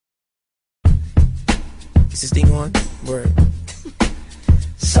Is this thing on? Word.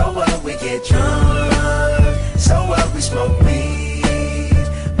 So what, we get drunk. So what, we smoke weed.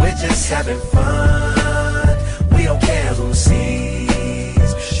 We're just having fun. We don't care who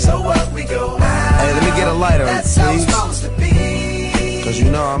sees. So what, we go out. Hey, let me get a lighter, That's how it's please. supposed to be. Cause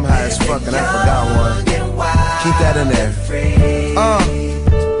you know I'm high as fuck and I forgot one. Keep that in there.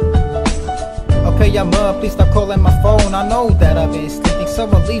 Okay, I'm up, please stop calling my phone. I know that I've been stinking,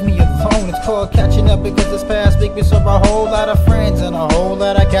 someone leave me alone. It's called catching up because this past week we saw a whole lot of friends and a whole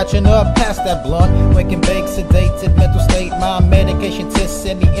lot of catching up. Past that blunt, wake and bake, sedated mental state. My medication test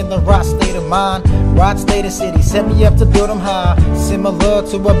sent me in the right state of mind. Right state of city, set me up to build them high. Similar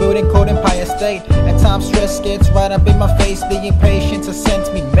to a building called Empire State. At times stress gets right up in my face. The impatience sends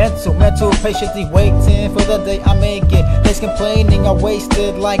me mental patiently waiting for the day I make it. Less complaining, I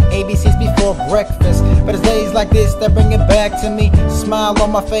wasted like ABCs before breakfast. But it's days like this that bring it back to me. Smile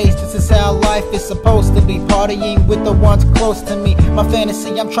on my face, this is how life is supposed to be. Partying with the ones close to me. My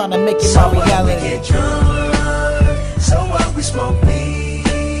fantasy, I'm trying to make it my reality. So what, we get drunk. So what, we smoke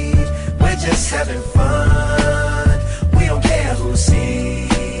weed. We're just having fun. We don't care who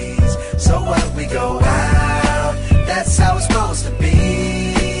sees. So what, we go out. That's how it's supposed to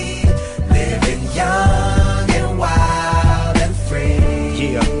be. Living young and wild and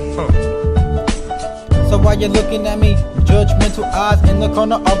free. Yeah. So while you're looking at me, judgmental eyes in the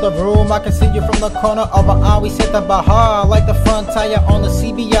corner of the room, I can see you from the corner of my eye. We set the Bahar like the front tire on the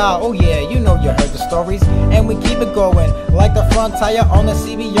CBR. Oh yeah, you know you heard the stories, and we keep it going like the front tire on the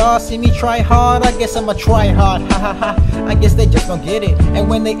CBR. See me try hard, I guess I'ma try hard. Ha ha ha, I guess they just don't get it. And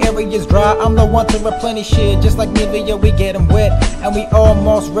when the area's dry, I'm the one to replenish it. Just like Nivea, we get them wet, and we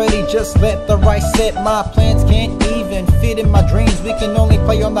almost ready. Just let the right set. My plans can't even fit in my dreams. We can only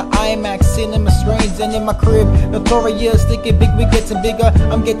play on the IMAX cinema screens. And in my crib, notorious, thinking big, we getting bigger.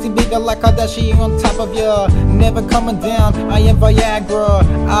 I'm getting bigger like Kardashian on top of ya. Never coming down, I am Viagra.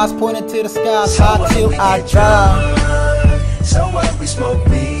 Eyes pointing to the skies, high till I die. So what, we smoke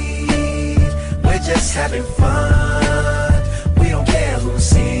weed. We're just having fun. We don't care who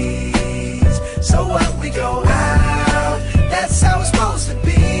sees. So what, we go out. That's how it's supposed to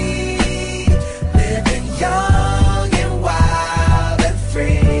be. Living young and wild and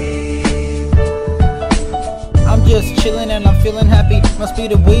free. I'm just chilling and I'm feeling happy. Must be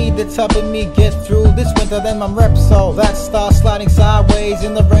the weed that's helping me get through this winter. Then my rep, so that starts sliding sideways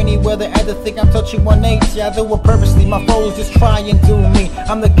in the rainy weather. And to think I'm touching 180, yeah, I do it purposely. My foes just trying to me.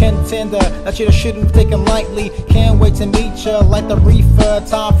 I'm the contender that you shouldn't have taken lightly. Can't wait to meet ya like the reefer.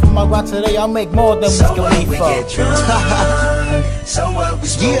 Time for my ride today, I'll make more than So Wiz what, we Khalifa. get drunk. So what, we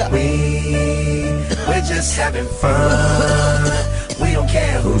smoke weed. We're just having fun. We don't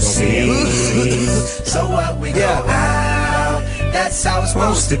care who sees. So what, we go out. That's how it's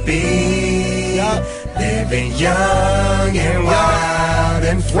supposed to be. Living young and wild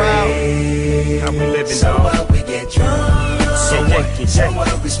and free. How we living, so dog? what, we get drunk. So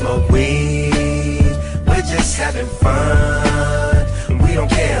what, we smoke weed. We're just having fun. We don't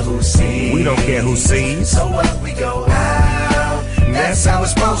care who sees. We don't care who sees. So what, we go out. That's how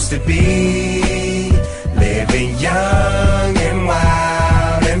it's supposed to be. Living young and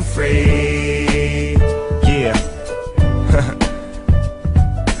wild and free. Yeah.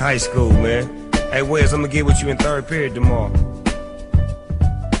 High school, man. Hey, Wes, I'm gonna get with you in third period tomorrow.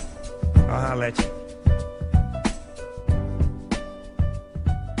 I'll holler at you.